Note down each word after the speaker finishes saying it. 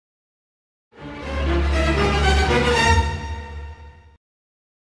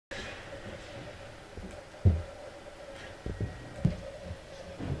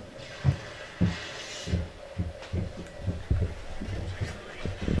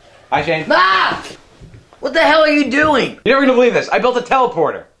Hi, Shane. Ah! What the hell are you doing? You're never gonna believe this. I built a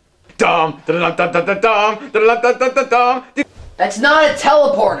teleporter. Dum, da-dum, dum, dum, dum, dum. That's not a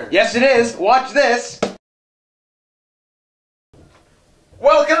teleporter. Yes, it is. Watch this.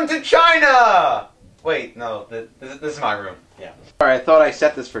 Welcome to China. Wait, no, this is my room. Yeah. Sorry, I thought I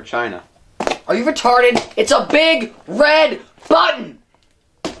set this for China. Are you retarded? It's a big red button.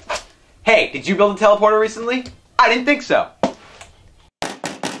 Hey, did you build a teleporter recently? I didn't think so.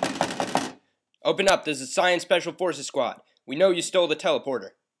 Open up, there's a Science Special Forces squad. We know you stole the teleporter.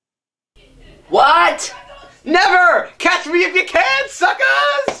 What? Never! Catch me if you can,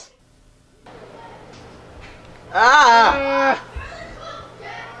 suckers! Ah!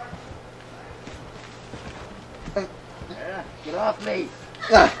 Get off me.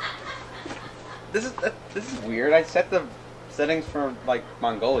 This is weird. I set the settings for, like,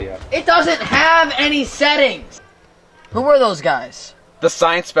 Mongolia. It doesn't have any settings. Who were those guys? The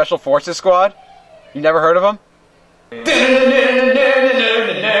Science Special Forces Squad? You never heard of them? Yep,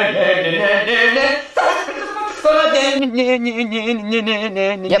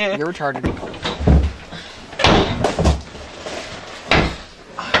 you're retarded.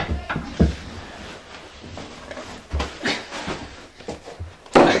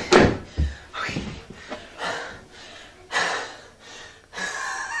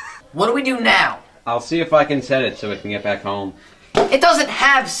 What do we do now? I'll see if I can set it so we can get back home. It doesn't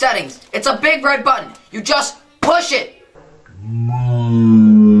have settings. It's a big red button. You just push it.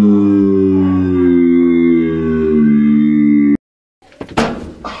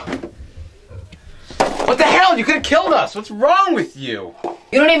 What the hell? You could have killed us. What's wrong with you?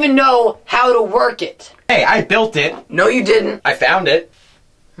 You don't even know how to work it. Hey, I built it. No, you didn't. I found it.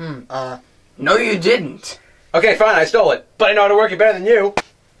 No, you didn't. Okay, fine, I stole it. But I know how to work it better than you.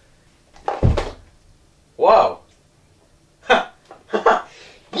 Whoa.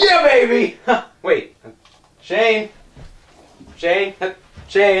 Yeah, baby! Wait. Shane? Shane?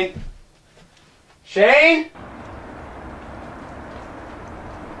 Shane? Shane?